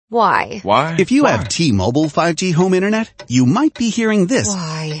Why? Why? If you have T-Mobile 5G home internet, you might be hearing this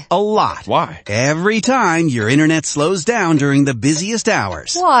Why? a lot. Why? Every time your internet slows down during the busiest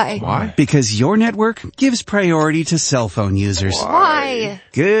hours. Why? Why? Because your network gives priority to cell phone users. Why?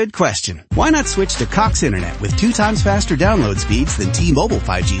 Good question. Why not switch to Cox Internet with 2 times faster download speeds than T-Mobile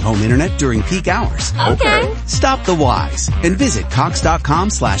 5G home internet during peak hours? Okay. Stop the whys and visit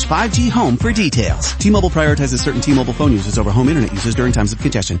cox.com/5G home for details. T-Mobile prioritizes certain T-Mobile phone users over home internet users during times of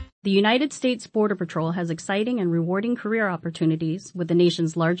congestion. The United States Border Patrol has exciting and rewarding career opportunities with the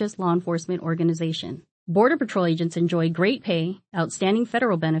nation's largest law enforcement organization. Border Patrol agents enjoy great pay, outstanding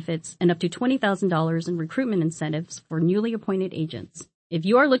federal benefits, and up to $20,000 in recruitment incentives for newly appointed agents. If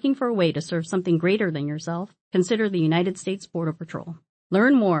you are looking for a way to serve something greater than yourself, consider the United States Border Patrol.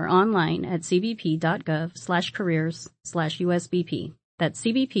 Learn more online at cbp.gov/careers/USBP. That's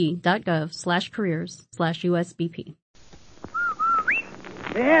cbp.gov/careers/USBP.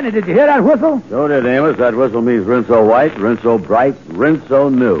 Hey, Andy, did you hear that whistle? So did Amos. That whistle means Rinso White, Rinso Bright, Rinso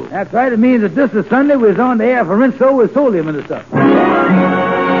New. That's right. It means that this is Sunday. We was on the air for Rinso with Solium and the stuff.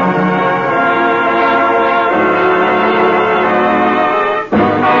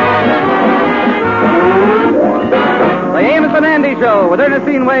 The Amos and Andy Show with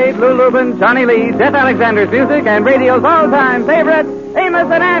Ernestine Wade, Lou Lubin, Johnny Lee, Jeff Alexander's music, and radio's all-time favorite, Amos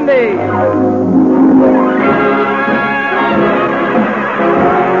and Andy.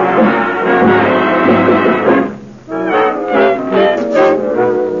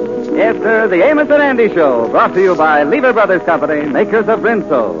 After the Amos and Andy Show, brought to you by Lever Brothers Company, makers of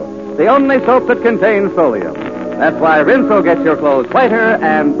Rinso, the only soap that contains solium. That's why Rinso gets your clothes whiter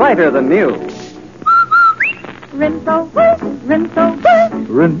and brighter than new. Rinso, Rinso,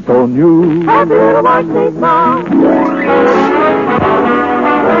 Rinso New. happy little white teeth now.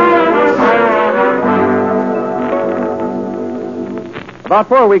 About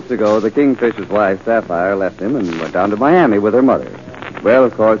 4 weeks ago, the Kingfisher's wife, Sapphire, left him and went down to Miami with her mother. Well,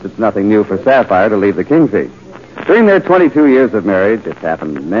 of course, it's nothing new for Sapphire to leave the Kingfish. During their 22 years of marriage, it's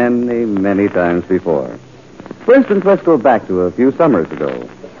happened many, many times before. For instance, let's go back to a few summers ago.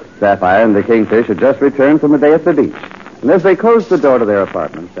 Sapphire and the Kingfish had just returned from a day at the beach. And as they closed the door to their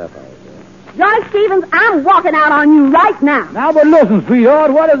apartment, Sapphire said, Joyce Stevens, I'm walking out on you right now. Now, but listen,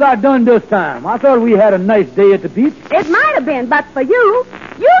 sweetheart, what has I done this time? I thought we had a nice day at the beach. It might have been, but for you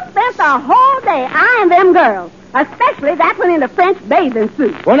spent the whole day eyeing them girls, especially that one in the French bathing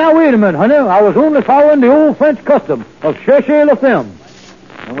suit. Well, now, wait a minute, honey. I was only following the old French custom of chercher la femme.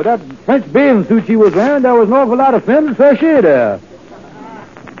 And with that French bathing suit she was wearing, there was an awful lot of femme to chercher there.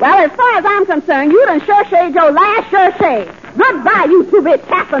 Well, as far as I'm concerned, you done cherched your last cherchet. Goodbye, you two-bit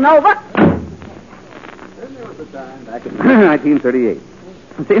Casanova. Then there was a time back in 1938.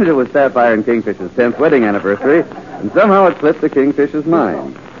 It seems it was Sapphire and Kingfish's 10th wedding anniversary, and somehow it slipped the Kingfish's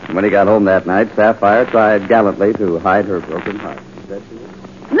mind. And when he got home that night, Sapphire tried gallantly to hide her broken heart.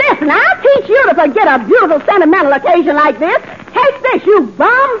 Listen, I'll teach you to forget a beautiful sentimental occasion like this. Take this, you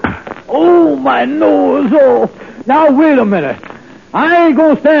bum. Oh, my nose. Oh. Now, wait a minute. I ain't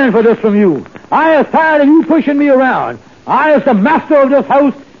going to stand for this from you. I is tired of you pushing me around. I is the master of this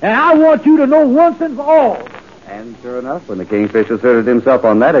house, and I want you to know once and for all. And sure enough, when the Kingfish asserted himself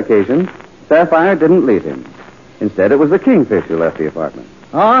on that occasion, Sapphire didn't leave him. Instead, it was the Kingfish who left the apartment.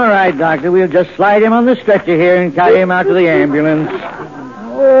 All right, Doctor, we'll just slide him on the stretcher here and carry him out to the ambulance.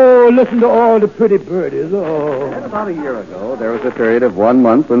 Oh, listen to all the pretty birdies. Oh. And about a year ago, there was a period of 1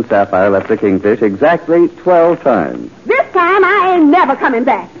 month when Sapphire left the Kingfish exactly 12 times. This time I ain't never coming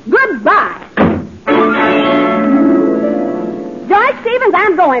back. Goodbye. George Stevens,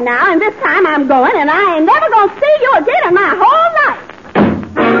 I'm going now, and this time I'm going, and I ain't never going to see you again in my whole life.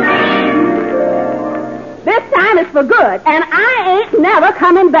 This time it's for good, and I ain't never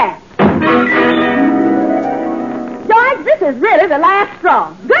coming back. George, this is really the last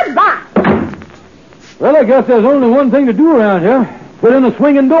straw. Goodbye. Well, I guess there's only one thing to do around here. Put in a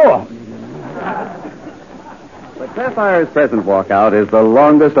swinging door. But Sapphire's present walkout is the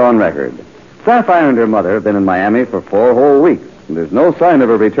longest on record. Sapphire and her mother have been in Miami for 4 whole weeks, and there's no sign of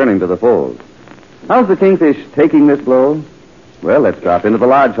her returning to the fold. How's the Kingfish taking this blow? Well, let's drop into the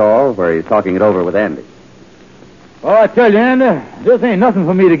lodge hall where he's talking it over with Andy. Oh, I tell you, Andy, this ain't nothing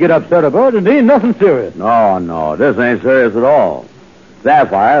for me to get upset about. It ain't nothing serious. No, this ain't serious at all.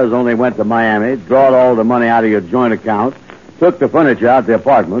 Sapphire has only went to Miami, drawed all the money out of your joint account, took the furniture out the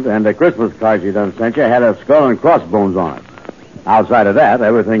apartment, and the Christmas card she done sent you had a skull and crossbones on it. Outside of that,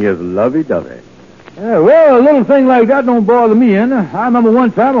 everything is lovey-dovey. Well, a little thing like that don't bother me, Andy. I remember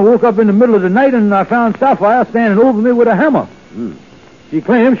one time I woke up in the middle of the night and I found Sapphire standing over me with a hammer. She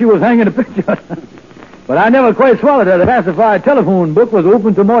claimed she was hanging a picture. But I never quite swallowed that a classified telephone book was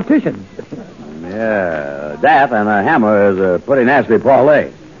open to morticians. Yeah, that and a hammer is a pretty nasty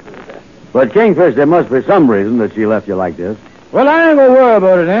parlay. But, Kingfish, there must be some reason that she left you like this. Well, I ain't gonna worry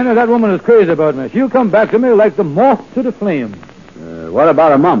about it, Anna. That woman is crazy about me. She'll come back to me like the moth to the flame. What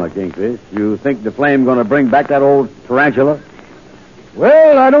about her mama, Kingfish? You think the flame going to bring back that old tarantula?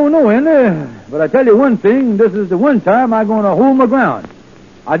 Well, I don't know, Andy. But I tell you one thing. This is the one time I'm going to hold my ground.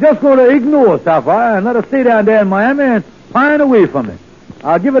 I just going to ignore Sapphire and let her stay down there in Miami and pine away from me.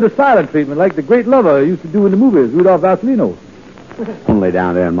 I'll give her the silent treatment like the great lover used to do in the movies, Rudolph Valentino. Only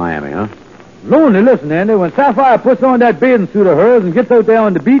down there in Miami, huh? Lonely, listen, Andy. When Sapphire puts on that bathing suit of hers and gets out there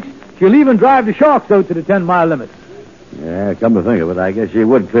on the beach, she'll even drive the sharks out to the 10-mile limit. Yeah, come to think of it, I guess she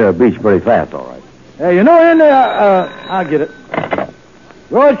would clear a beach pretty fast, all right. Hey, you know, Andy, I'll get it.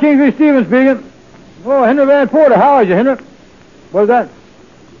 George Kingsley Stevens speaking. Oh, Henry Van Porter, how are you, Henry? What's that?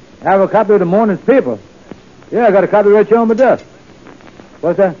 I have a copy of the morning's paper. Yeah, I got a copy right here on my desk.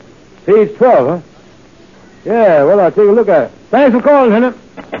 What's that? Page 12, huh? Yeah, well, I'll take a look at it. Thanks for calling, Henry.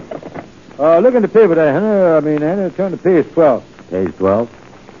 Look in the paper there, Henry. Henry, turn to page 12. Page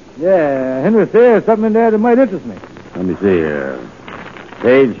 12? Yeah, Henry says something in there that might interest me. Let me see here.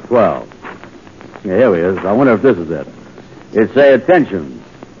 Page 12. Yeah, here he is. I wonder if this is it. It say, attention.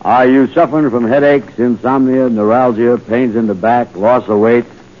 Are you suffering from headaches, insomnia, neuralgia, pains in the back, loss of weight,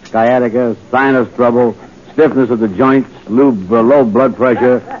 sciatica, sinus trouble, stiffness of the joints, low blood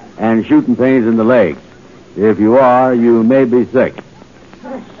pressure, and shooting pains in the legs? If you are, you may be sick.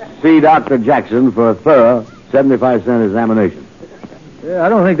 See Dr. Jackson for a thorough 75-cent examination. Yeah, I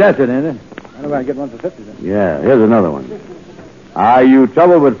don't think that's it, Andy. I know I can get one for 50 cents. Yeah, here's another one. Are you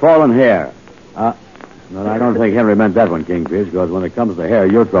troubled with fallen hair? Well, I don't think Henry meant that one, Kingfish, because when it comes to hair,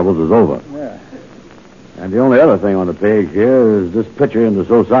 your troubles is over. Yeah. And the only other thing on the page here is this picture in the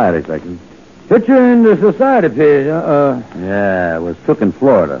society section. Picture in the society page, Yeah, it was took in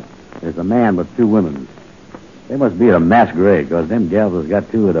Florida. There's a man with two women. They must be at a masquerade, because them gals has got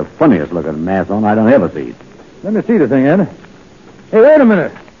two of the funniest looking masks on I don't ever see. Let me see the thing, Andy. Hey, wait a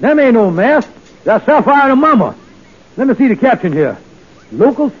minute. Them ain't no mask. That's Sapphire and her mama. Let me see the caption here.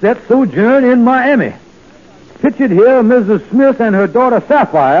 Local set sojourn in Miami. Pictured here, Mrs. Smith and her daughter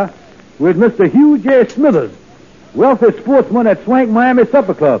Sapphire with Mr. Hugh J. Smithers, wealthy sportsman at Swank Miami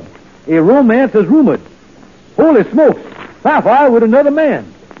Supper Club. A romance is rumored. Holy smokes, Sapphire with another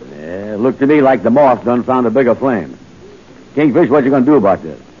man. Yeah, looked to me like the moth done found a bigger flame. Kingfish, what you gonna do about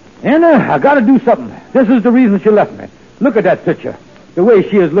this? Anna, I gotta do something. This is the reason she left me. Look at that picture. The way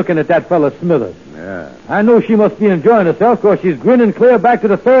she is looking at that fella Smithers. Yeah. I know she must be enjoying herself because she's grinning clear back to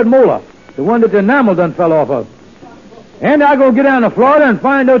the third molar. The one that the enamel done fell off of. And I'll go get down to Florida and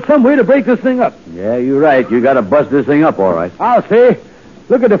find out some way to break this thing up. Yeah, you're right. You gotta bust this thing up, all right. I'll say.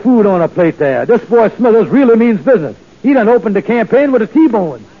 Look at the food on her plate there. This boy Smithers really means business. He done opened the campaign with a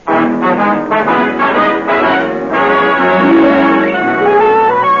T-bone.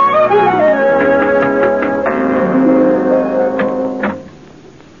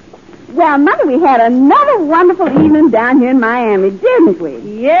 Well, Mother, we had another wonderful evening down here in Miami, didn't we?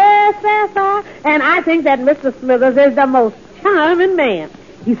 Yes, Sapphire. And I think that Mr. Smithers is the most charming man.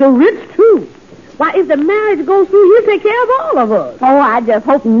 He's so rich, too. Why, if the marriage goes through, he'll take care of all of us. Oh, I just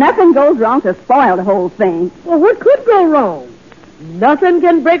hope nothing goes wrong to spoil the whole thing. Well, what could go wrong? Nothing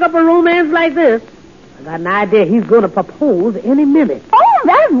can break up a romance like this. I got an idea he's going to propose any minute. Oh,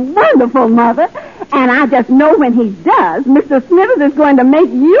 that's wonderful, Mother. And I just know when he does, Mr. Smithers is going to make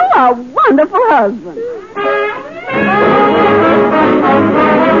you a wonderful husband.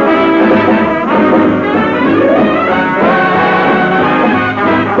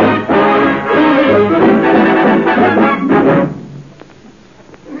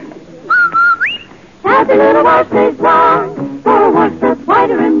 Happy little wash stays long, for a wash that's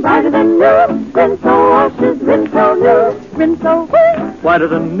whiter and brighter than new. Rinso washes, Rinso new, Rinso white. Whiter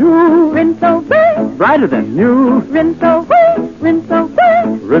than new. Rinso white. Brighter than new. Rinso white. Rinso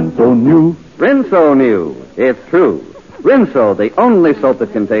white. Rinso new. Rinso new. It's true. Rinso, the only soap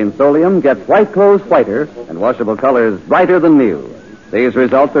that contains solium, gets white clothes whiter and washable colors brighter than new. These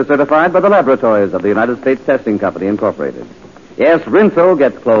results are certified by the laboratories of the United States Testing Company, Incorporated. Yes, Rinso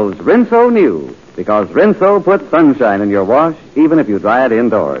gets clothes Rinso new, because Rinso puts sunshine in your wash, even if you dry it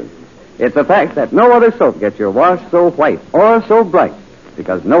indoors. It's a fact that no other soap gets your wash so white or so bright,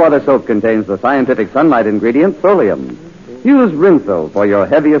 because no other soap contains the scientific sunlight ingredient, solium. Use Rinso for your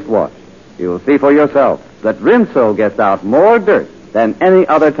heaviest wash. You'll see for yourself that Rinso gets out more dirt than any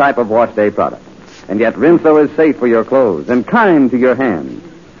other type of wash day product. And yet Rinso is safe for your clothes and kind to your hands.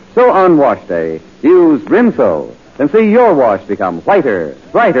 So on wash day, use Rinso and see your wash become whiter,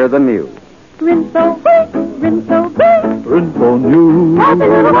 brighter than new. Rinso-wee, rinso-wee. Rinso new. Happy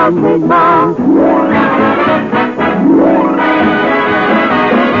little horse named Bob.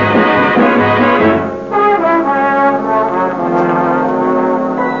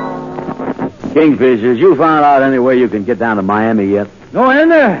 Kingfish, has you found out any way you can get down to Miami yet? No,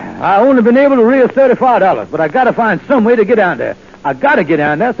 Andy. I only been able to raise $35, but I gotta find some way to get down there. I gotta get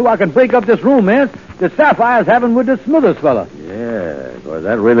down there so I can break up this romance that Sapphire's having with this Smithers fella. Yeah, boy,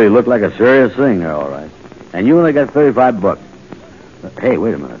 that really looked like a serious thing there, all right. And you only got $35. Hey,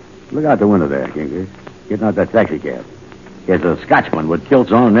 wait a minute. Look out the window there, Kingfish. Getting out that taxi cab. It's a Scotchman with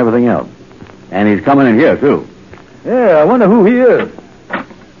kilts on and everything else. And he's coming in here, too. Yeah, I wonder who he is.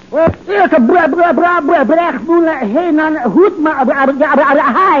 Well, it's a black moonlight. Hey, none, who's my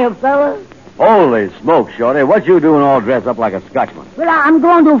hi, fella? Holy smoke, Shorty. What you doing all dressed up like a Scotchman? Well, I'm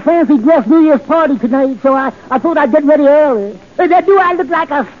going to a fancy dress New Year's party tonight, so I thought I'd get ready early. Do I look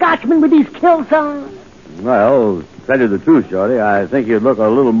like a Scotchman with these kilts on? Well, to tell you the truth, Shorty, I think you'd look a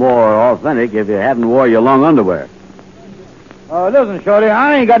little more authentic if you hadn't wore your long underwear. Listen, Shorty,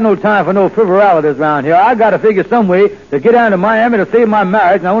 I ain't got no time for no frivolities around here. I gotta figure some way to get down to Miami to save my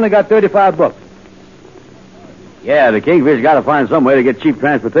marriage, and I only got $35. Yeah, the Kingfish gotta find some way to get cheap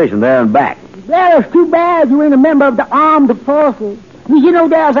transportation there and back. Well, it's too bad you ain't a member of the armed forces. You know,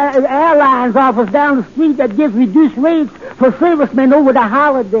 there's an airlines office down the street that gives reduced rates for servicemen over the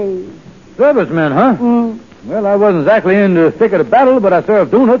holidays. Servicemen, huh? Mm. Well, I wasn't exactly in the thick of the battle, but I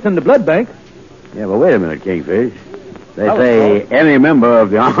served donuts in the blood bank. Yeah, but wait a minute, Kingfish. They say any member of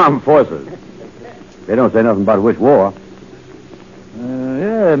the armed forces. They don't say nothing about which war.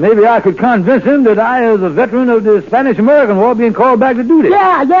 Yeah, maybe I could convince him that I, as a veteran of the Spanish-American War, being called back to duty.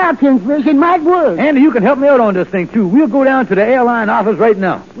 Yeah, Kingfish, it might work. Andy, you can help me out on this thing, too. We'll go down to the airline office right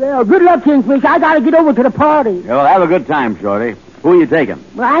now. Well, good luck, Kingfish. I gotta get over to the party. Yeah, well, have a good time, Shorty. Who are you taking?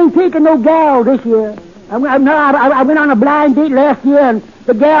 Well, I ain't taking no gal this year. I went on a blind date last year, and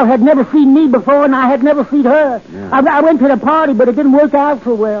the gal had never seen me before, and I had never seen her. Yeah. I went to the party, but it didn't work out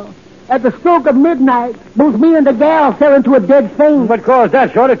so well. At the stroke of midnight, both me and the gal fell into a dead faint. What caused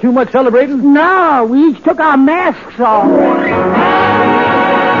that, Shorty? Too much celebrating? No, we each took our masks off.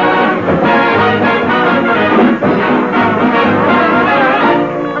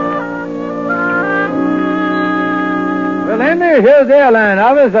 Well, Andy, here's the airline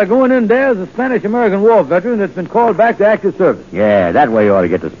office. I'm going in there as a Spanish-American War veteran that's been called back to active service. Yeah, that way you ought to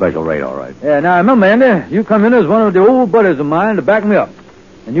get the special rate, all right. Yeah, now remember, Andy, you come in as one of the old buddies of mine to back me up.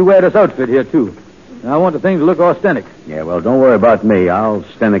 And you wear this outfit here, too. Now, I want the thing to look authentic. Yeah, well, don't worry about me. I'll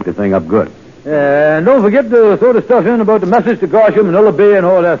stenic the thing up good. Yeah, and don't forget to throw the stuff in about the message to Garsham, Manila Bay, and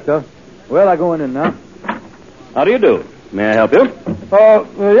all that stuff. Well, I'm going in now. How do you do? May I help you?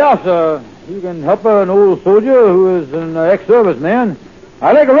 Yeah, sir. You can help an old soldier who is an ex-serviceman.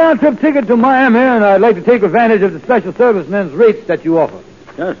 I'd like a round-trip ticket to Miami, and I'd like to take advantage of the special servicemen's rates that you offer.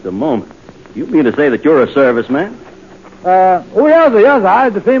 Just a moment. You mean to say that you're a serviceman? Yes, sir. I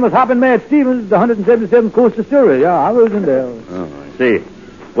was the famous Hoppin' Mad Stevens, the 177th Coast Distillery. Yeah, I was in there. Oh, I see.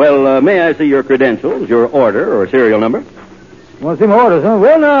 Well, may I see your credentials, your order, or serial number? You want to see my orders, huh?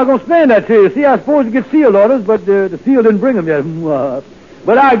 Well, now, I'm going to explain that to you. See, I supposed to get sealed orders, but the seal didn't bring them yet.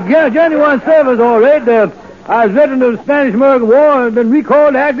 But I got genuine service, all right. I was veteran of the Spanish-American War and been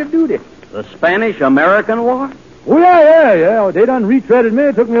recalled to active duty. The Spanish-American War? Oh, yeah. They done retreaded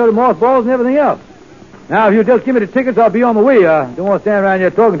me, took me out of mothballs and everything else. Now, if you just give me the tickets, I'll be on my way. I don't want to stand around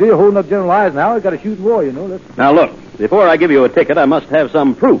here talking to you, holding up General Eisenhower. I've got to shoot war, you know. Now, look, before I give you a ticket, I must have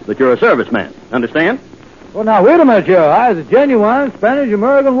some proof that you're a serviceman. Understand? Well, now, wait a minute, Joe. I was a genuine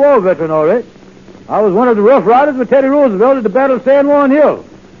Spanish-American War veteran, all right. I was one of the Rough Riders with Teddy Roosevelt at the Battle of San Juan Hill.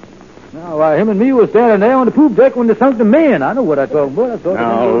 Now, him and me were standing there on the poop deck when they sunk the Maine. I know what I'm talking about.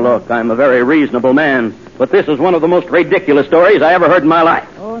 Now, look, I'm a very reasonable man, but this is one of the most ridiculous stories I ever heard in my life.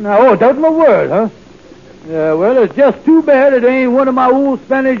 That's my word, huh? Yeah, well, it's just too bad it ain't one of my old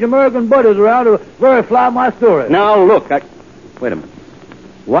Spanish-American buddies around to verify my story. Now, look, wait a minute.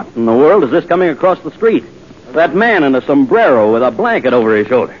 What in the world is this coming across the street? That man in a sombrero with a blanket over his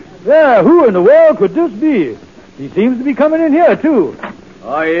shoulder. Yeah, who in the world could this be? He seems to be coming in here, too.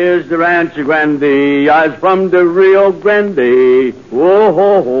 I is the Rancho Grande. I's from the Rio Grande. Whoa,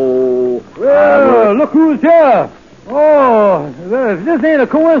 ho, ho. Well, look who's here. Oh, this ain't a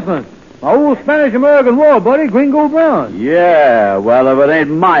coincidence. My old Spanish-American War buddy, Gringo Brown. Yeah, well, if it ain't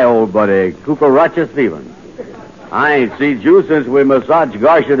my old buddy, Cucaracha Stevens. I ain't seen you since we massaged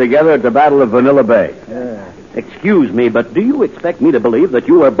Garcia together at the Battle of Vanilla Bay. Yeah. Excuse me, but do you expect me to believe that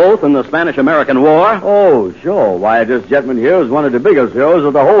you were both in the Spanish-American War? Oh, sure. Why, this gentleman here is one of the biggest heroes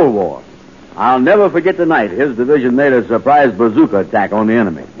of the whole war. I'll never forget the night his division made a surprise bazooka attack on the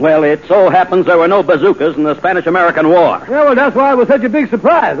enemy. Well, it so happens there were no bazookas in the Spanish-American War. Yeah, well, that's why it was such a big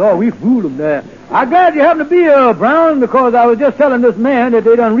surprise. Oh, we fooled them there. I'm glad you happened to be here, Brown, because I was just telling this man that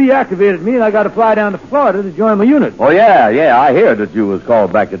they done reactivated me and I got to fly down to Florida to join my unit. Oh, yeah, I hear that you was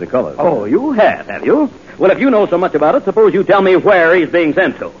called back to the colors. Oh, you have you? Well, if you know so much about it, suppose you tell me where he's being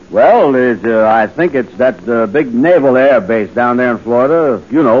sent to. Well, I think it's that big naval air base down there in Florida.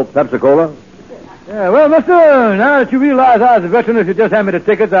 You know, Pepsi-Cola. Yeah, well, mister, now that you realize I was a veteran, if you just hand me the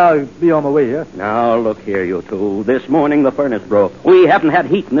tickets, I'll be on my way here. Now, look here, you two. This morning the furnace broke. We haven't had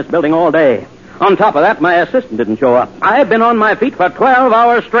heat in this building all day. On top of that, my assistant didn't show up. I've been on my feet for 12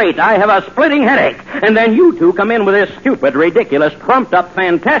 hours straight. I have a splitting headache. And then you two come in with this stupid, ridiculous, trumped-up,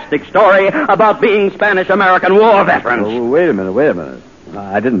 fantastic story about being Spanish-American War veterans. Oh, wait a minute.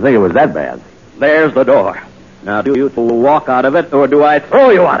 I didn't think it was that bad. There's the door. Now, do you two walk out of it, or do I throw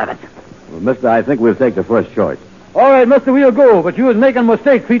you out of it? Well, mister, I think we'll take the first choice. All right, mister, we'll go, but you was making a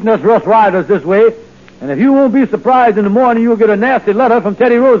mistake treating us Rough Riders this way. And if you won't be surprised in the morning, you'll get a nasty letter from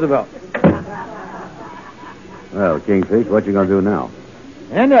Teddy Roosevelt. Well, Kingfish, what you gonna do now?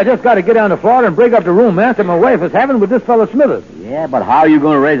 And I just got to get down to Florida and break up the romance that my wife is having with this fellow Smithers. Yeah, but how are you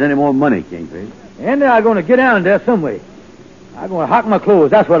gonna raise any more money, Kingfish? And I'm going to get down there some way. I'm going to hock my clothes.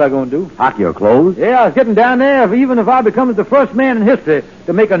 That's what I'm going to do. Hock your clothes? Yeah, I was getting down there, even if I become the first man in history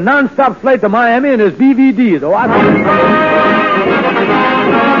to make a non-stop flight to Miami in his BVDs. Oh, I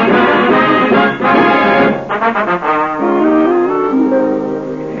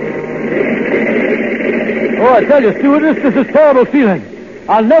tell you, stewardess, this is a terrible feeling.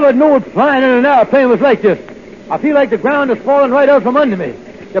 I'll never know what flying in an airplane was like this. I feel like the ground is falling right out from under me.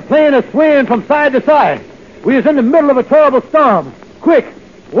 The plane is swaying from side to side. We is in the middle of a terrible storm. Quick,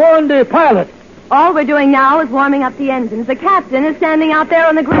 warn the pilot. All we're doing now is warming up the engines. The captain is standing out there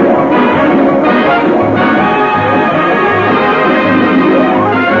on the ground.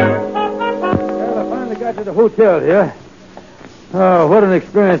 Well, I finally got to the hotel here. Oh, what an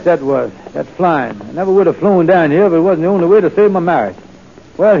experience that was. That flying. I never would have flown down here, but it wasn't the only way to save my marriage.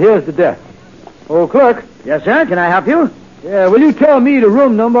 Well, here's the death. Oh, clerk. Yes, sir. Can I help you? Yeah, will you tell me the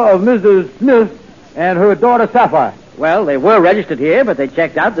room number of Mrs. Smith and her daughter Sapphire? Well, they were registered here, but they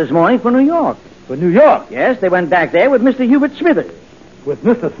checked out this morning for New York. For New York? Yes, they went back there with Mr. Hubert Smithers. With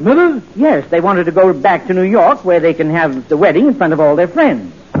Mr. Smithers? Yes, they wanted to go back to New York where they can have the wedding in front of all their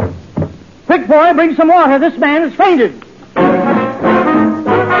friends. Quick, boy, bring some water. This man has fainted.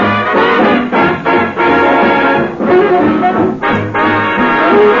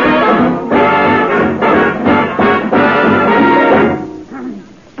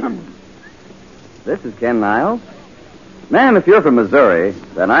 This is Ken Niles. Ma'am, if you're from Missouri,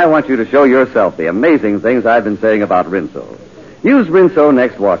 then I want you to show yourself the amazing things I've been saying about Rinso. Use Rinso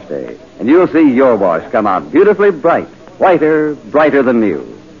next wash day, and you'll see your wash come out beautifully bright, whiter, brighter than new.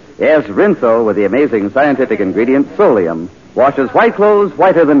 Yes, Rinso, with the amazing scientific ingredient Solium, washes white clothes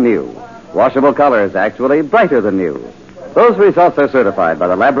whiter than new. Washable colors, actually, brighter than new. Those results are certified by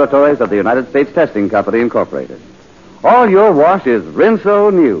the laboratories of the United States Testing Company, Incorporated. All your wash is Rinso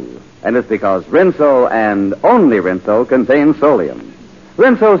new. And it's because Rinso and only Rinso contains Solium.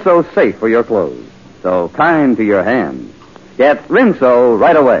 Rinso's so safe for your clothes, so kind to your hands. Get Rinso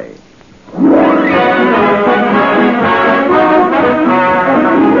right away.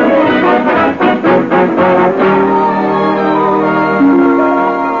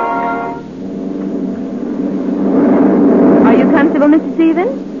 Are you comfortable, Mr.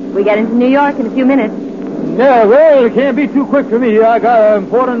 Stevens? We get into New York in a few minutes. Yeah, well, it can't be too quick for me. I got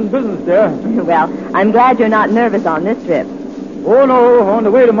important business there. Well, I'm glad you're not nervous on this trip. Oh, no. On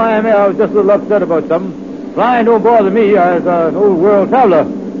the way to Miami, I was just a little upset about something. Flying don't bother me. I was an old world traveler.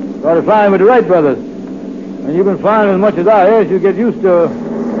 Started flying with the Wright brothers. And you've been flying as much as I is, you get used to...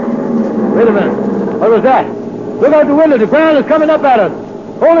 Wait a minute. What was that? Look out the window. The ground is coming up at us.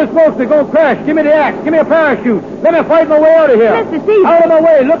 Holy smokes, they're going to crash. Give me the axe. Give me a parachute. Let me fight my way out of here. Mr. Stevens. Out of my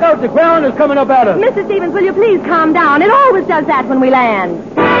way. Look out. The ground is coming up at us. Mr. Stevens, will you please calm down? It always does that when we land.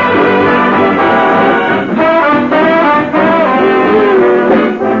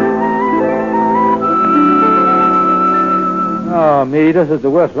 Oh, me, this is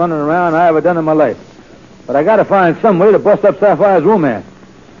the worst running around I ever done in my life. But I got to find some way to bust up Sapphire's romance.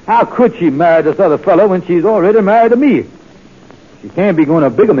 How could she marry this other fellow when she's already married to me? She can't be going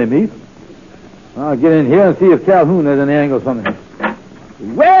to bigamy me. I'll get in here and see if Calhoun has any angle for me.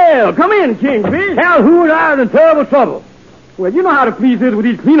 Well, come in, Kingfish. Calhoun, I was in terrible trouble. Well, you know how the police is with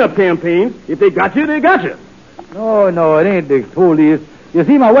these cleanup campaigns. If they got you, they got you. No, it ain't the police. You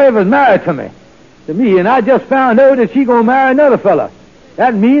see, my wife is married to me, and I just found out that she gonna marry another fella.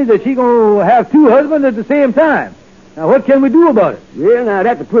 That means that she gonna have two husbands at the same time. Now, what can we do about it? Well, now,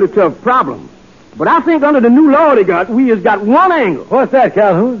 that's a pretty tough problem. But I think under the new law they got, we has got one angle. What's that,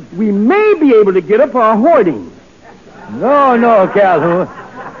 Calhoun? We may be able to get her for a hoarding. No, Calhoun.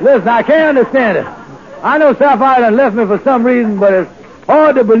 Listen, I can't understand it. I know Sapphire done left me for some reason, but it's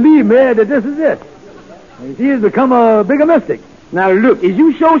hard to believe me that this is it. She has become a bigger mystic. Now, look, is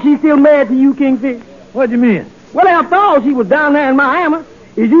you sure she's still married to you, Kingfish? What do you mean? Well, after all, she was down there in Miami.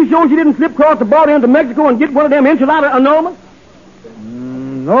 Is you sure she didn't slip across the border into Mexico and get one of them enchilada enormous?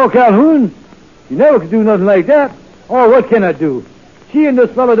 No, Calhoun. She never could do nothing like that. Oh, what can I do? She and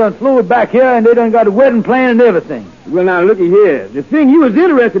this fellow done flew back here, and they done got a wedding plan and everything. Well, now, looky here. The thing you was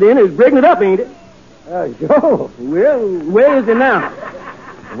interested in is breaking it up, ain't it? Sure. Well, where is it now?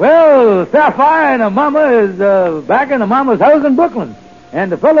 Well, Sapphire and her mama is back in her mama's house in Brooklyn.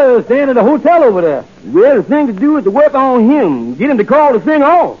 And the fellow is staying at a hotel over there. Well, the thing to do is to work on him. Get him to call the thing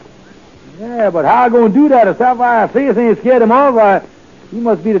off. Yeah, but how I going to do that if Sapphire face ain't scared him off? He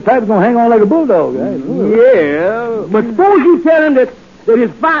must be the type that's going to hang on like a bulldog. Yeah, but suppose you tell him that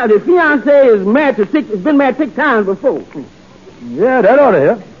his fiancée is married to has been married 6 times before. Yeah, that ought to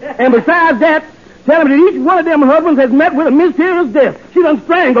help. And besides that, tell him that each one of them husbands has met with a mysterious death. She done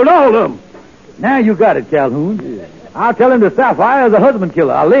strangled all of them. Now you got it, Calhoun. Yeah. I'll tell him that Sapphire is a husband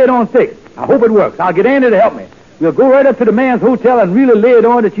killer. I'll lay it on thick. I hope it works. I'll get Andy to help me. We'll go right up to the man's hotel and really lay it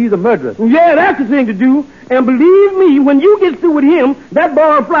on that she's a murderess. Yeah, that's the thing to do. And believe me, when you get through with him, that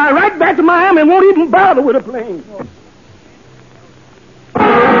boy will fly right back to Miami and won't even bother with a plane.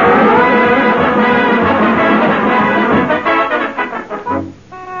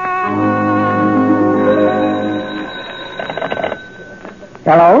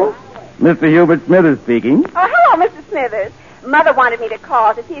 Hello? Mr. Hubert Smithers speaking. Oh, hello, Mr. Smithers. Mother wanted me to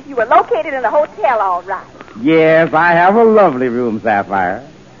call to see if you were located in the hotel all right. Yes, I have a lovely room, Sapphire.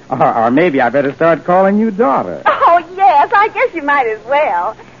 Or maybe I better start calling you daughter. Oh, yes, I guess you might as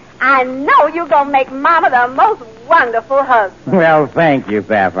well. I know you're going to make Mama the most wonderful husband. Well, thank you,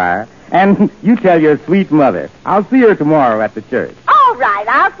 Sapphire. And you tell your sweet mother. I'll see her tomorrow at the church. All right,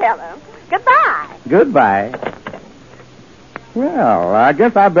 I'll tell her. Goodbye. Goodbye. Well, I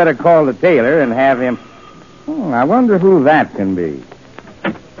guess I better call the tailor and have him... I wonder who that can be.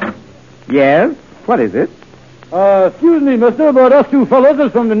 Yes? What is it? Excuse me, mister, but us two fellows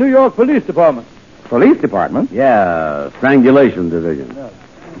is from the New York Police Department. Police Department? Yeah, strangulation division.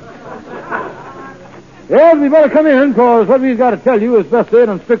 Yes, we better come in, because what we've got to tell you is best said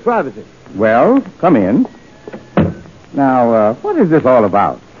on strict privacy. Well, come in. Now, what is this all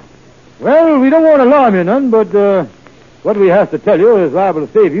about? Well, we don't want to alarm you none, but what we have to tell you is liable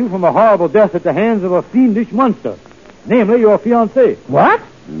to save you from a horrible death at the hands of a fiendish monster, namely your fiancée. What?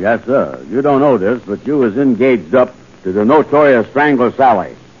 Yes, sir. You don't know this, but you was engaged up to the notorious Strangler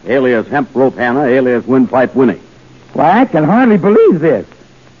Sally, alias Hemp Rope Hannah, alias Windpipe Winnie. Why, I can hardly believe this.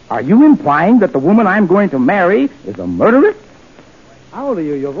 Are you implying that the woman I'm going to marry is a murderess? How old are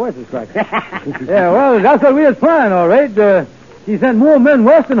you? Your voice is cracking. Yeah, well, that's what we was trying, all right. She sent more men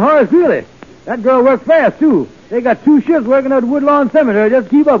west than Horace Greeley. That girl worked fast, too. They got 2 ships working at Woodlawn Cemetery just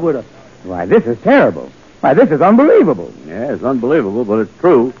to keep up with her. Why, this is terrible. Why, this is unbelievable. Yeah, it's unbelievable, but it's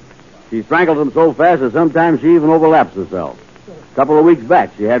true. She strangled them so fast that sometimes she even overlaps herself. A couple of weeks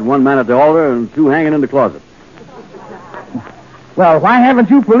back, she had 1 man at the altar and 2 hanging in the closet. Well, why haven't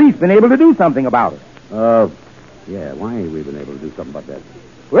you police been able to do something about it? Yeah, why ain't we been able to do something about that?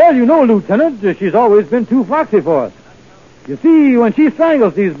 Well, you know, Lieutenant, she's always been too foxy for us. You see, when she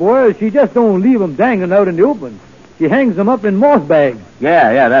strangles these boys, she just don't leave them dangling out in the open. She hangs them up in moss bags.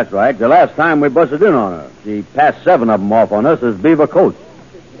 Yeah, that's right. The last time we busted in on her, she passed 7 of them off on us as beaver coats.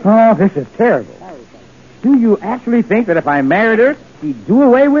 Oh, this is terrible. Do you actually think that if I married her, she'd do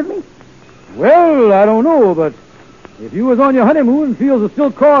away with me? Well, I don't know, but if you was on your honeymoon and feels a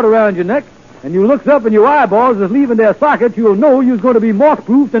silk cord around your neck, and you looks up and your eyeballs is leaving their sockets, you'll know you's going to be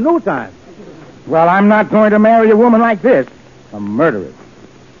moth-proofed in no time. Well, I'm not going to marry a woman like this. A murderess.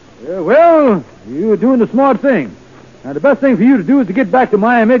 Well, you're doing the smart thing. Now, the best thing for you to do is to get back to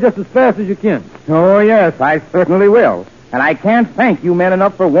Miami just as fast as you can. Oh, yes, I certainly will. And I can't thank you men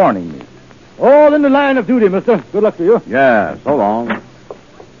enough for warning me. All in the line of duty, mister. Good luck to you. Yeah, so long.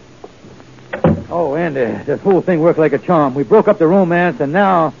 Oh, Andy, this whole thing worked like a charm. We broke up the romance, and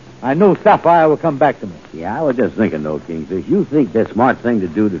now I know Sapphire will come back to me. Yeah, I was just thinking, though, Kingfish, you think the smart thing to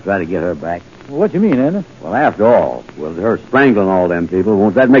do to try to get her back? Well, what do you mean, Andy? Well, after all, with her strangling all them people,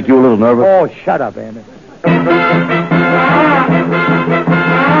 won't that make you a little nervous? Oh, shut up, Andy.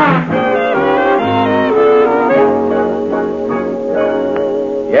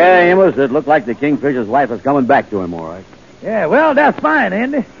 Yeah, Amos, it looked like the Kingfisher's wife is coming back to him, all right. Yeah, well, that's fine,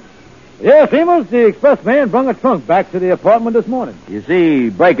 Andy. Yes, Amos, the express man brought a trunk back to the apartment this morning. You see,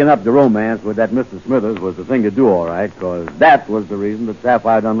 breaking up the romance with that Mr. Smithers was the thing to do, all right, because that was the reason that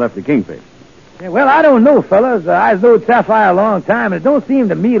Sapphire done left the Kingfish. Yeah, well, I don't know, fellas. I've known Sapphire a long time, and it don't seem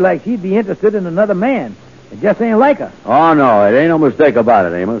to me like she'd be interested in another man. It just ain't like her. Oh, no, it ain't no mistake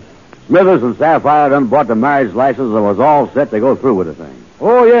about it, Amos. Smithers and Sapphire done bought the marriage license and was all set to go through with the thing.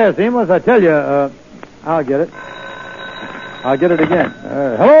 Oh, yes, Amos, I tell you, I'll get it. I'll get it again.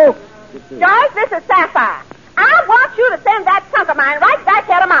 Hello? George, this is Sapphire. I want you to send that trunk of mine right back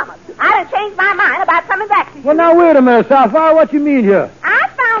here to Mama's. I done changed my mind about coming back to you. Well, now, wait a minute, Sapphire. What you mean here? I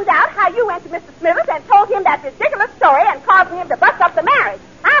found out how you went to Mr. Smithers and told him that ridiculous story and causing him to bust up the marriage.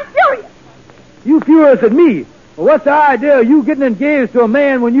 I'm furious. You furious at me? Well, what's the idea of you getting engaged to a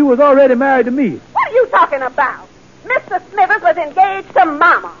man when you was already married to me? What are you talking about? Mr. Smithers was engaged to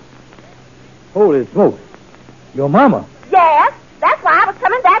Mama. Holy smokes. Your mama? Yes, that's why I was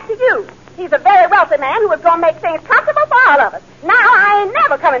coming back to you. He's a very wealthy man who was going to make things comfortable for all of us. Now I ain't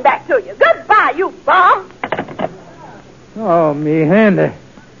never coming back to you. Goodbye, you bum. Oh, me handy.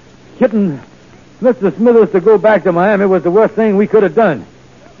 Getting Mr. Smithers to go back to Miami was the worst thing we could have done.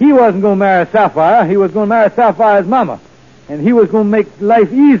 He wasn't going to marry Sapphire. He was going to marry Sapphire's mama. And he was going to make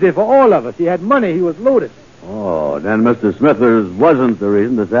life easy for all of us. He had money. He was loaded. Oh, then Mr. Smithers wasn't the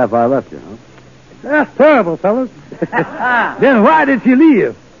reason that Sapphire left you, huh? That's terrible, fellas. Then why did she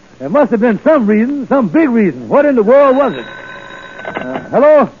leave? There must have been some reason, some big reason. What in the world was it?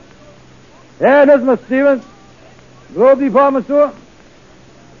 Hello? Yeah, this is Miss Stevens. Globe Department Store?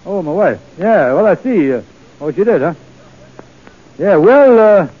 Oh, my wife. Yeah, well, I see. Oh, she did, huh? Yeah,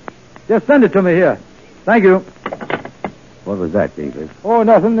 well, just send it to me here. Thank you. What was that, Kingfish? Oh,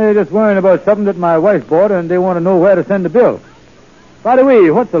 nothing. They're just worrying about something that my wife bought, and they want to know where to send the bill. By the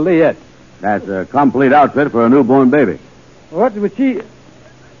way, what's a layette? That's a complete outfit for a newborn baby. What was she...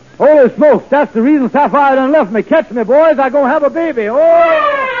 Holy smokes, that's the reason Sapphire done left me. Catch me, boys. I'm going to have a baby. Oh!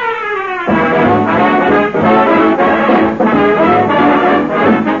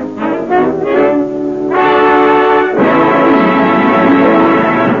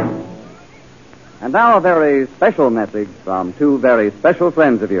 And now a very special message from two very special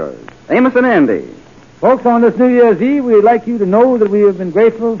friends of yours, Amos and Andy. Folks, on this New Year's Eve, we'd like you to know that we have been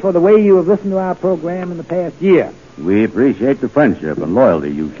grateful for the way you have listened to our program in the past year. We appreciate the friendship and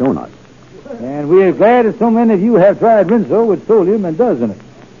loyalty you've shown us. And we are glad that so many of you have tried Rinso with solium and does in it.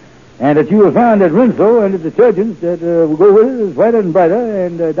 And that you have found that Rinso and the detergents that will go with it is whiter and brighter,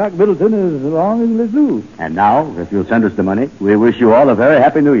 and Doc Middleton is long and is blue. And now, if you'll send us the money, we wish you all a very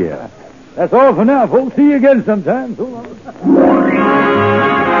happy New Year. That's all for now, folks. See you again sometime. So long.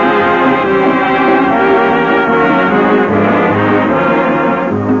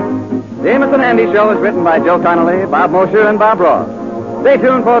 The Amos and Andy Show is written by Joe Connolly, Bob Mosher, and Bob Ross. Stay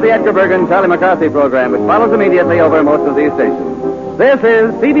tuned for the Edgar Bergen, Charlie McCarthy program, which follows immediately over most of these stations. This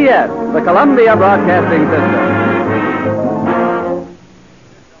is CBS, the Columbia Broadcasting System.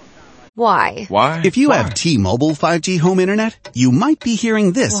 Why? Why? If you have T-Mobile 5G home internet, you might be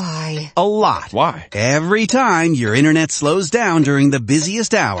hearing this. Why? A lot. Why? Every time your internet slows down during the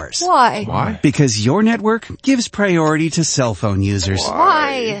busiest hours. Why? Why? Because your network gives priority to cell phone users.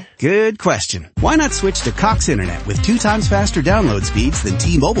 Why? Good question. Why not switch to Cox Internet with 2 times faster download speeds than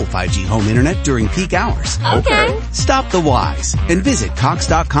T-Mobile 5G home internet during peak hours? Okay. Stop the whys and visit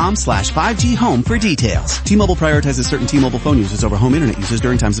Cox.com/5G home for details. T-Mobile prioritizes certain T-Mobile phone users over home internet users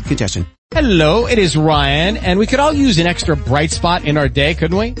during times of congestion. Hello, it is Ryan, and we could all use an extra bright spot in our day,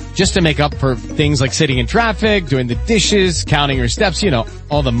 couldn't we? Just to make up for things like sitting in traffic, doing the dishes, counting your steps, you know,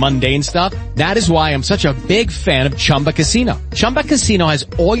 all the mundane stuff. That is why I'm such a big fan of Chumba Casino. Chumba Casino has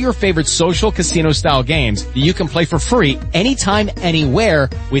all your favorite social casino-style games that you can play for free anytime, anywhere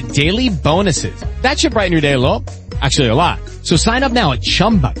with daily bonuses. That should brighten your day a little. Actually, a lot. So sign up now at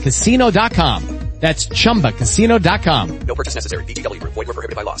ChumbaCasino.com. That's ChumbaCasino.com. No purchase necessary. VGW Group. Void where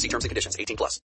prohibited by law. See terms and conditions. 18+.